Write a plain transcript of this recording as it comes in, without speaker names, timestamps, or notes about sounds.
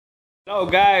Hello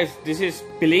guys, this is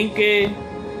Pilinke.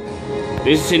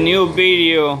 This is a new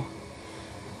video.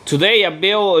 Today I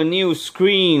built a new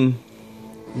screen.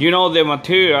 You know the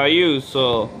material I use,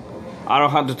 so I don't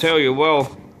have to tell you. Well,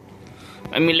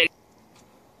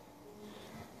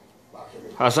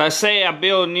 as I say, I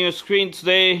built a new screen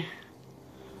today.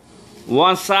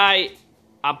 One side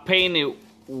I painted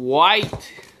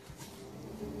white,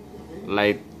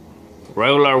 like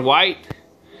regular white,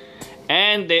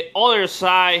 and the other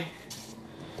side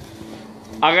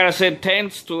I gotta say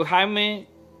thanks to Jaime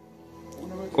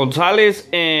Gonzalez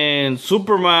and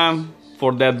Superman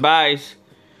for the advice.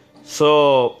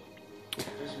 So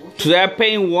today I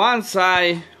paint one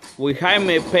side with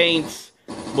Jaime paints,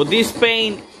 but this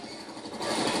paint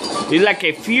is like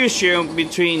a fusion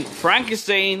between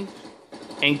Frankenstein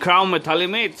and Crown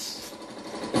Metallic Mix.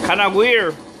 Kinda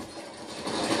weird.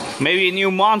 Maybe a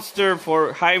new monster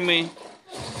for Jaime.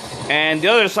 And the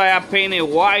other side I painted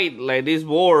white like this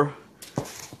board.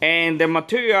 And the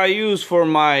material I use for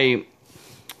my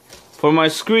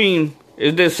screen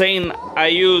is the same I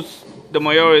use the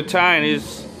majority of the time.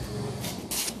 It's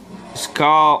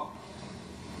called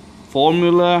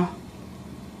Formula.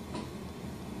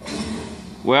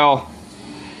 Well,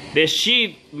 the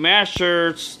sheet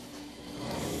measures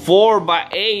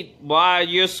 4x8, but I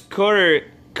just cut it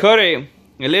a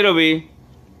little bit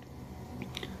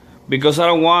because I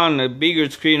don't want a bigger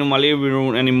screen in my living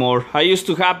room anymore. I used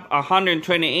to have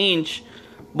 120 inch,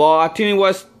 but I think it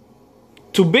was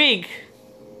too big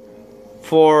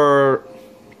for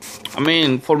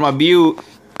my view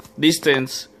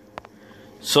distance.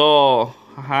 So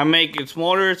I make it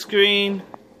smaller screen.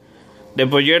 The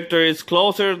projector is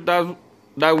closer.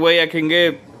 That way I can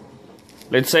get,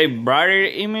 let's say, brighter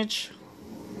image.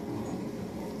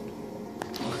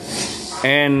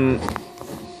 And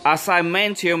as I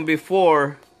mentioned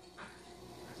before,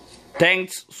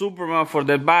 thanks Superman for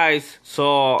the advice.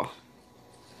 So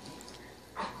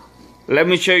let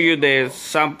me show you the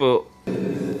sample.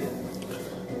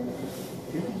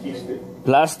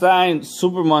 Last time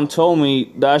Superman told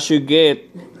me that I should get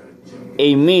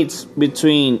a mix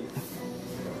between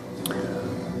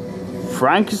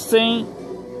Frankenstein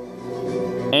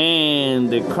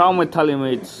and the Crown Metallic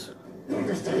Mix.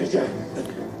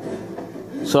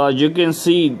 So as you can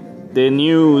see, the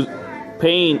new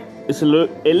paint is a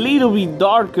little bit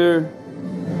darker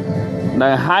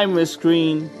than Jaime's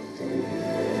screen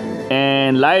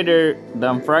and lighter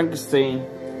than Frankenstein.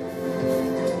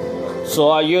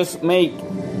 So I just make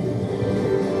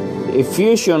a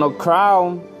fusion of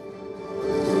Crown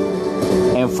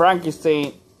and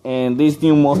Frankenstein, and this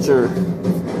new monster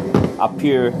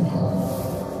appear.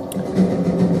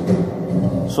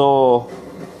 So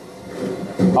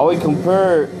how we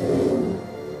compare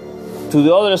to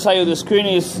the other side of the screen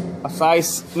is, as I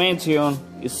mentioned,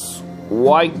 is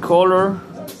white color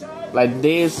like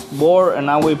this board, and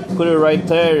I will put it right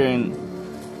there and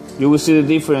you will see the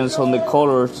difference on the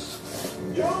colors.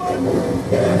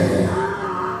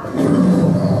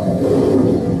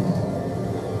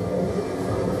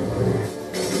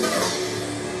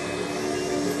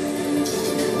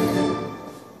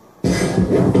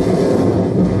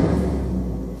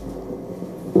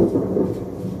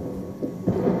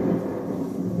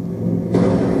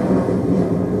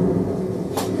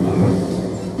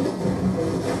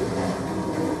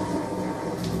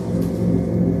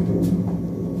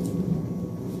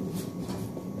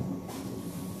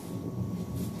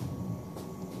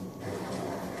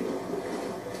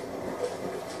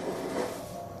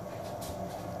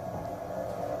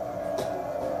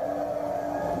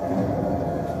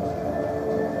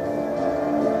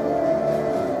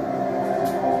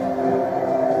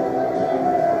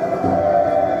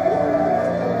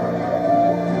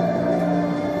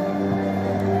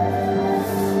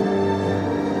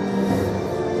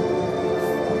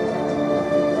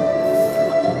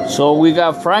 So we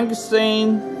got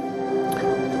Frankenstein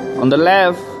on the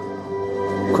left,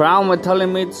 Crown Metallic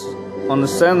Mix on the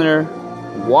center,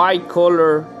 white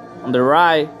color on the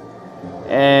right,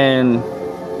 and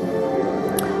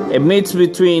a mix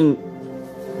between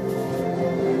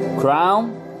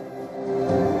Crown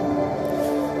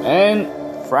and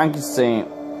Frankenstein.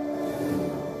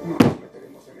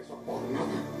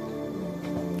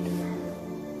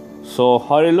 So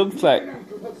how it looks like.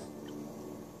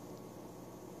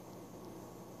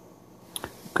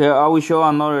 Okay, I will show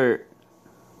another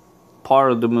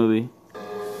part of the movie.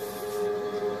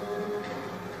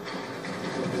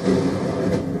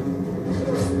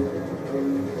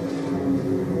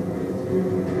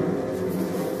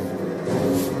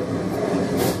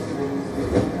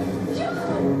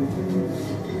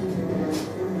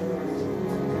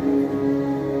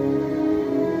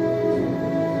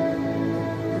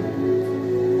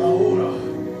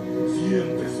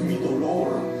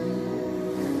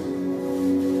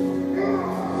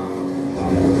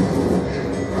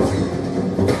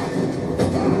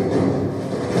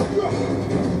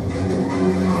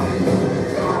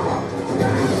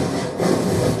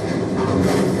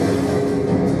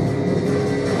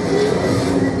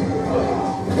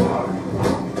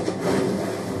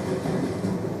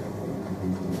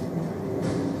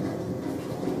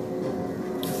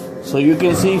 So you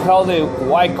can see how the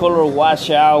white color wash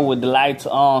out with the lights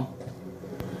on.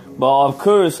 But of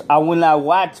course, I will not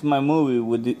watch my movie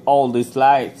with all these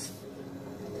lights.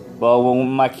 But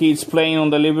when my kid's playing on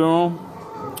the living room,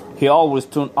 he always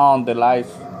turn on the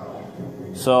lights.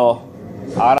 So,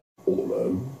 I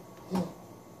Hola.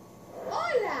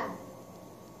 ¡Hola!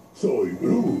 Soy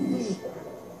Bruce.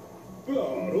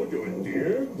 Claro, yo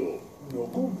entiendo. No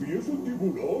confíes en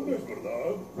tiburones,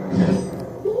 ¿verdad?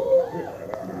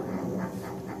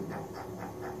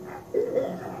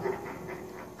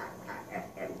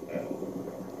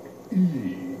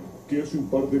 ¿Y qué hace un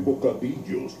par de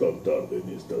bocadillos tan tarde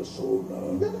en esta zona?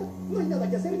 Nada, no hay nada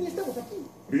que hacer ni estamos aquí.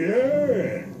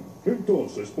 Bien.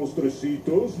 Entonces,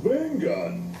 postrecitos,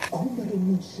 vengan. A una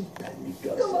reunioncita en mi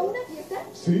casa. ¿Como una fiesta?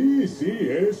 Sí,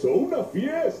 eso, una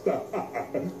fiesta.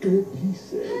 ¿Qué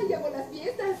dice? ¡Ay, amo las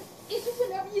fiestas! ¡Eso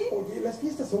suena bien! Oye, las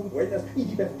fiestas son buenas y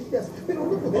divertidas, pero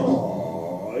no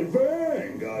podemos. ¡Ay,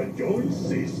 venga! Yo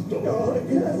insisto. Ay,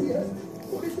 gracias.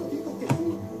 Por eso digo que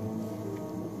sí.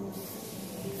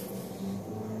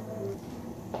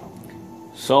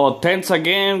 So thanks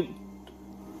again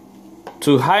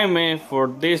to Jaime for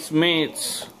this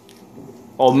mix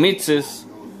or mixes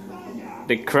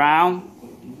the crown.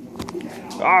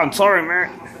 Oh, I'm sorry, man.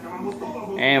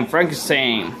 And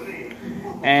Frankenstein.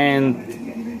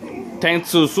 And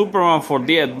thanks to Superman for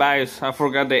the advice. I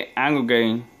forgot the angle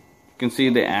game. You can see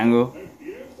the angle.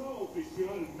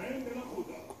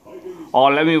 Oh,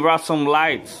 let me wrap some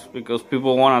lights because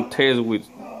people want to test with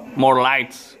more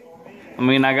lights. I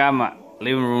mean, I got my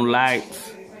living room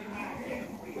lights.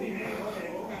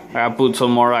 I put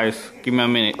some more lights. Give me a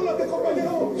minute.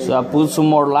 So I put some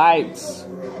more lights.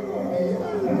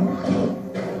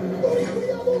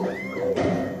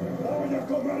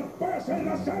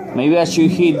 Maybe I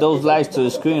should hit those lights to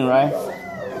the screen, right?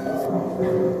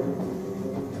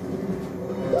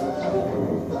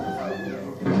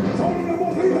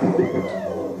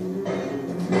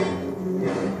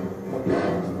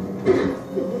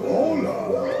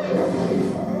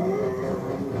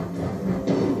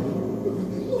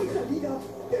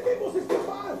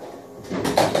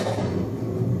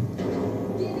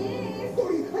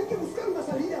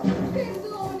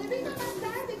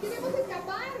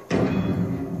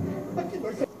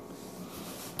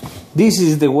 This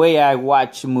is the way I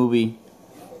watch a movie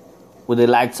with the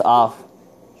lights off.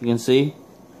 You can see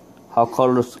how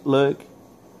colors look.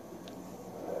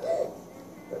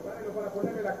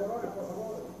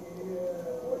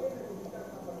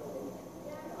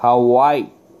 How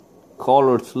white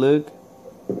colors look.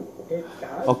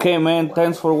 Okay, man,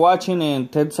 thanks for watching,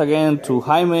 and thanks again to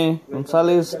Jaime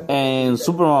Gonzalez and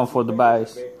Superman for the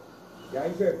advice.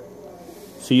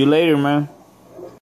 See you later, man.